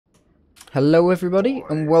Hello everybody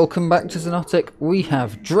and welcome back to Xonotic. We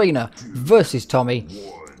have Draena versus Tommy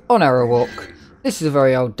on Aerowalk. This is a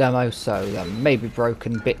very old demo, so there may be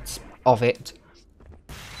broken bits of it.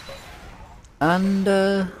 And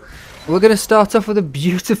we're going to start off with a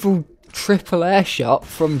beautiful triple air shot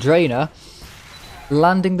from Draena,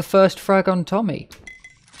 landing the first frag on Tommy.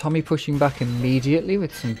 Tommy pushing back immediately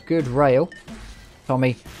with some good rail.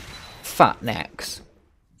 Tommy, fat necks.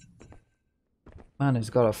 Man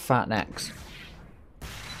has got a fat necks.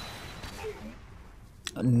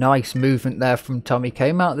 A nice movement there from Tommy.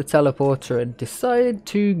 Came out of the teleporter and decided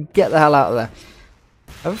to get the hell out of there.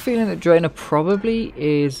 I have a feeling that Draena probably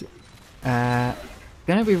is going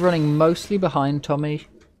to be running mostly behind Tommy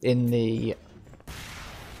in the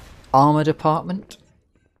armor department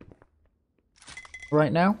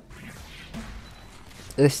right now.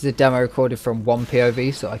 This is a demo recorded from one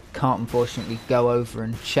POV, so I can't unfortunately go over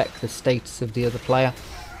and check the status of the other player.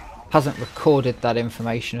 Hasn't recorded that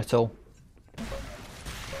information at all.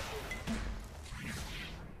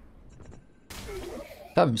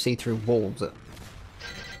 Can't even see through walls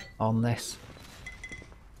on this.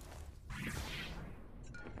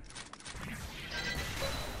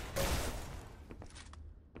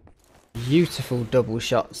 Beautiful double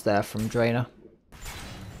shots there from Draena.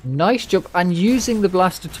 Nice job, and using the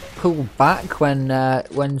blaster to pull back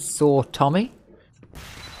when saw Tommy.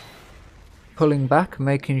 Pulling back,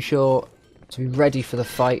 making sure to be ready for the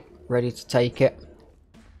fight, ready to take it.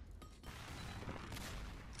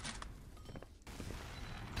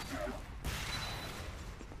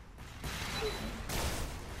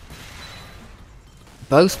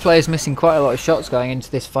 Both players missing quite a lot of shots going into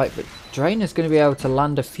this fight, but Draena's going to be able to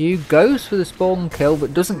land a few. Goes for the spawn kill,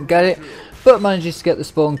 but doesn't get it. But manages to get the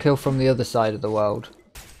spawn kill from the other side of the world.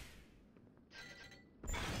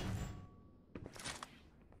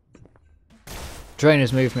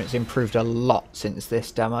 Draena's movement's improved a lot since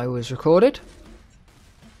this demo was recorded.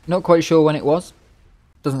 Not quite sure when it was.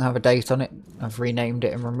 Doesn't have a date on it. I've renamed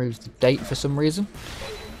it and removed the date for some reason.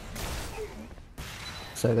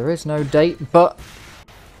 So there is no date, but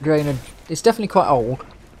Draena is definitely quite old.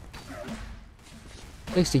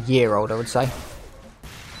 At least a year old, I would say.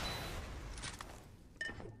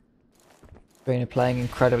 Draena playing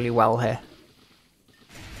incredibly well here.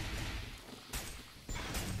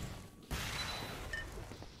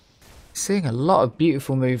 Seeing a lot of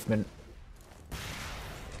beautiful movement.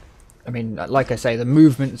 I mean, like I say, the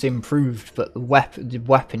movement's improved, but the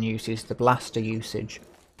weapon usage, the blaster usage,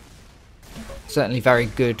 certainly very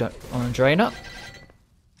good on Draena.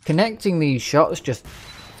 Connecting these shots, just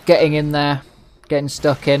getting in there, getting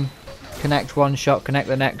stuck in, connect one shot, connect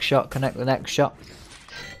the next shot, connect the next shot.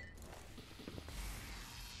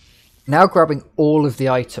 Now grabbing all of the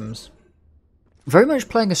items. Very much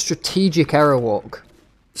playing a strategic Aerowalk.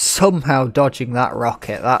 Somehow dodging that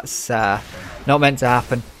rocket. That's not meant to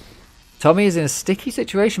happen. Tommy is in a sticky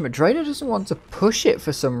situation, but Draena doesn't want to push it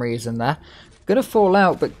for some reason there. Gonna fall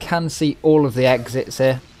out, but can see all of the exits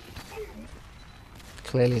here.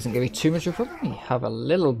 Clearly isn't going to be too much of a problem. We have a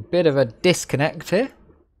little bit of a disconnect here.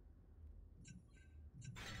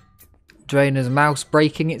 Draena's mouse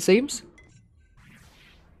breaking, it seems.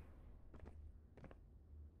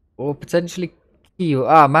 Or potentially...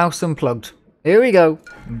 mouse unplugged. Here we go.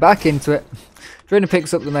 Back into it. Draena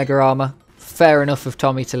picks up the Mega Armor. Fair enough of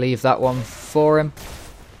Tommy to leave that one for him.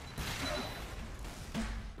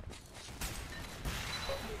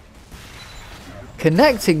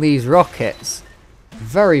 Connecting these rockets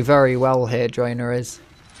very, very well here, Draena is.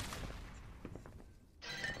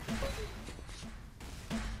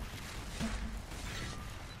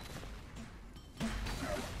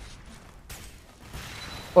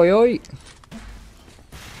 Oi oi.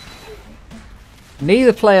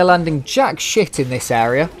 Neither player landing jack shit in this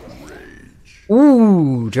area.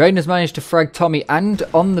 Ooh, Draena's managed to frag Tommy, and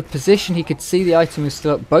on the position he could see the item was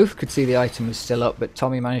still up. Both could see the item was still up, but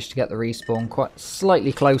Tommy managed to get the respawn quite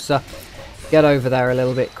slightly closer. Get over there a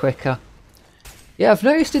little bit quicker. Yeah, I've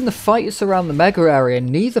noticed in the fights around the mega area,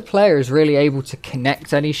 neither player is really able to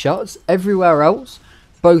connect any shots. Everywhere else,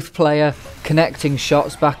 both player connecting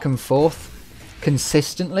shots back and forth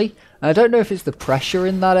consistently. I don't know if it's the pressure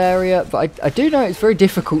in that area, but I do know it's very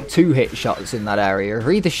difficult to hit shots in that area.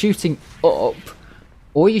 You're either shooting up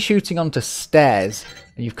or you're shooting onto stairs,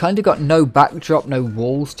 and you've kind of got no backdrop, no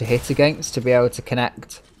walls to hit against to be able to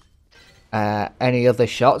connect any other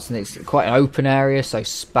shots, and it's quite an open area, so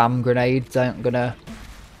spam grenades aren't gonna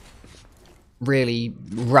really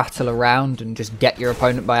rattle around and just get your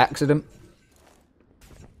opponent by accident.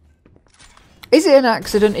 Is it an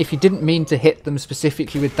accident if you didn't mean to hit them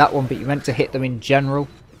specifically with that one, but you meant to hit them in general?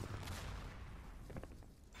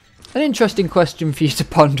 An interesting question for you to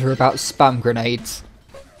ponder about spam grenades.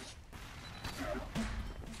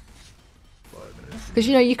 Because,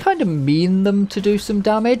 you know, you kind of mean them to do some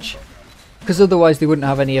damage. Because otherwise they wouldn't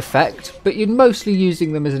have any effect. But you're mostly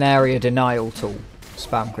using them as an area denial tool.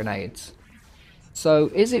 Spam grenades. So,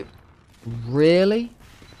 is it really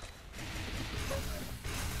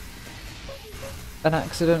an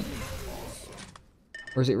accident?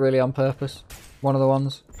 Or is it really on purpose? One of the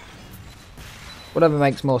ones? Whatever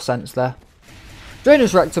makes more sense there.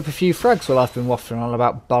 Draena's racked up a few frags while I've been waffling on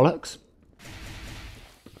about bollocks.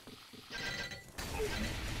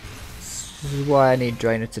 This is why I need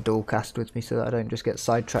Draena to dual cast with me so that I don't just get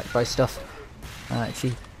sidetracked by stuff. And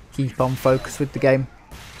actually keep on focus with the game.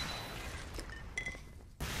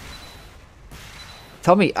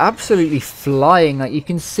 Tommy absolutely flying. Like, you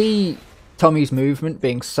can see Tommy's movement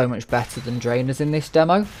being so much better than Draena's in this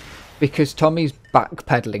demo. Because Tommy's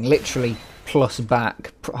backpedaling, literally plus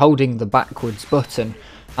back, holding the backwards button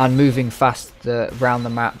and moving faster around the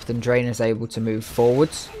map than Draena's able to move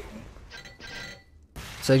forwards.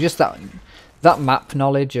 So just that map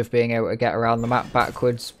knowledge of being able to get around the map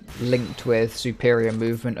backwards, linked with superior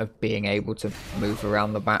movement of being able to move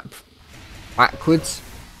around the map backwards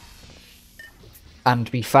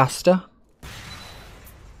and be faster.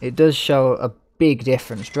 It does show a big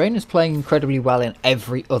difference. Draena's playing incredibly well in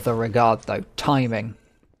every other regard though. Timing.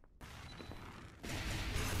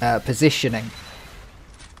 Positioning.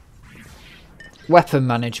 Weapon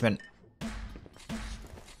management.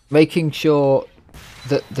 Making sure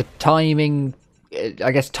that the timing,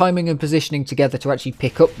 I guess timing and positioning together to actually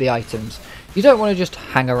pick up the items. You don't want to just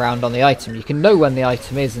hang around on the item. You can know when the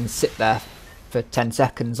item is and sit there for 10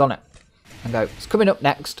 seconds on it. And go, it's coming up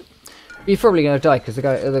next. But you're probably going to die because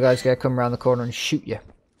the other guy's going to come around the corner and shoot you.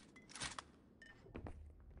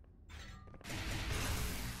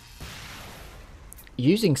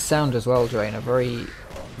 Using sound as well, Draena. Very,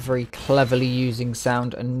 very cleverly using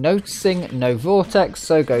sound and noticing no vortex,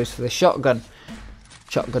 so goes for the shotgun.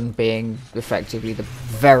 Shotgun being effectively the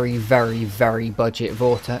very, very, very budget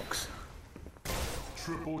vortex.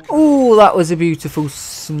 Oh, that was a beautiful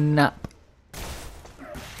snap.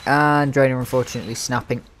 And Draena unfortunately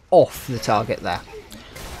snapping off the target there.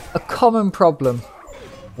 A common problem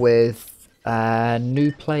with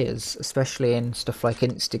new players, especially in stuff like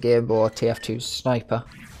Instagib or TF2's Sniper.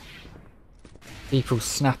 People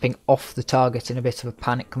snapping off the target in a bit of a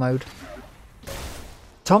panic mode.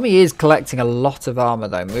 Tommy is collecting a lot of armor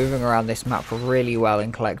though, moving around this map really well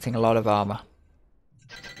and collecting a lot of armor.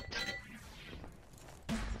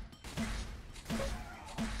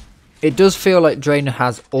 It does feel like Draena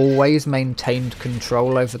has always maintained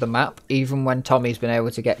control over the map, even when Tommy's been able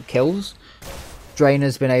to get kills.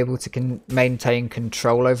 Draena's been able to maintain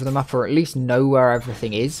control over the map, or at least know where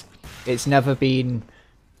everything is. It's never been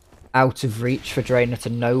out of reach for Draena to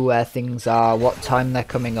know where things are, what time they're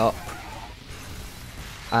coming up.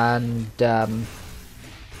 And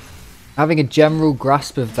having a general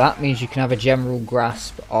grasp of that means you can have a general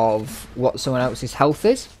grasp of what someone else's health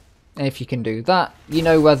is. And if you can do that, you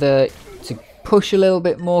know whether to push a little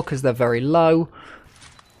bit more because they're very low,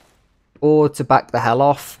 or to back the hell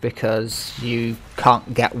off because you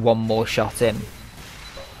can't get one more shot in.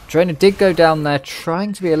 Draena did go down there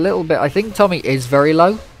trying to be a little bit... I think Tommy is very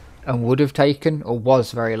low and would have taken, or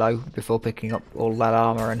was very low before picking up all that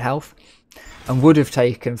armor and health, and would have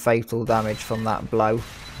taken fatal damage from that blow,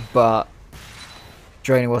 but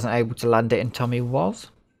Draena wasn't able to land it and Tommy was.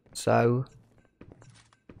 So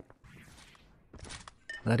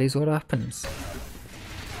that is what happens.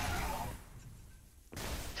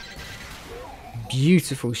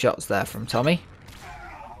 Beautiful shots there from Tommy.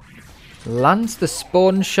 Lands the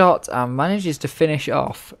spawn shot and manages to finish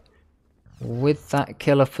off with that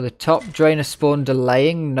kill up at the top. Draena spawn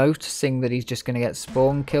delaying, noticing that he's just going to get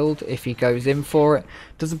spawn killed if he goes in for it.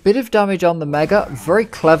 Does a bit of damage on the Mega. Very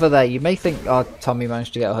clever there. You may think, oh, Tommy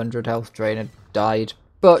managed to get 100 health, Draena died.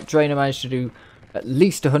 But Draena managed to do at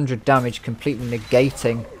least 100 damage, completely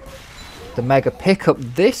negating the Mega pickup.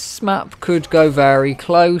 This map could go very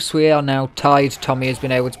close. We are now tied. Tommy has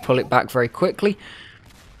been able to pull it back very quickly.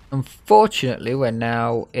 Unfortunately, we're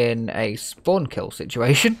now in a spawn kill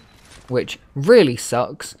situation, which really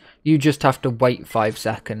sucks. You just have to wait 5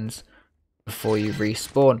 seconds before you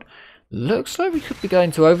respawn. Looks like we could be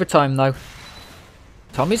going to overtime though.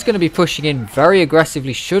 Tommy's going to be pushing in very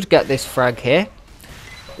aggressively, should get this frag here.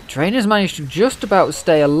 But Draena's managed to just about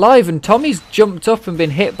stay alive, and Tommy's jumped up and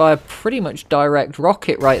been hit by a pretty much direct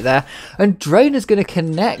rocket right there. And Draena's going to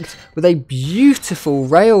connect with a beautiful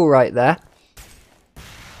rail right there.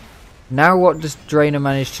 Now what does Draena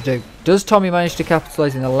manage to do? Does Tommy manage to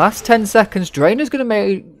capitalise in the last 10 seconds? Draena's going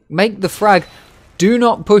to make the frag. Do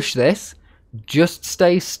not push this. Just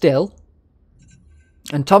stay still.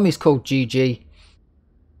 And Tommy's called GG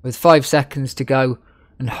with 5 seconds to go.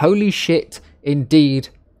 And holy shit, indeed,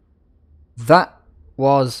 that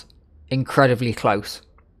was incredibly close.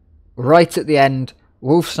 Right at the end,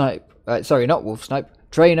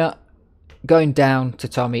 Draena going down to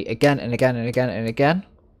Tommy again and again and again and again.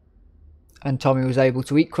 And Tommy was able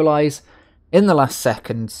to equalise in the last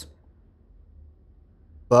seconds.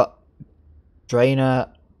 But Draena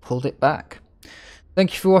pulled it back.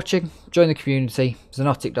 Thank you for watching. Join the community.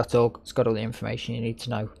 Xonotic.org. It's got all the information you need to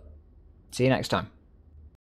know. See you next time.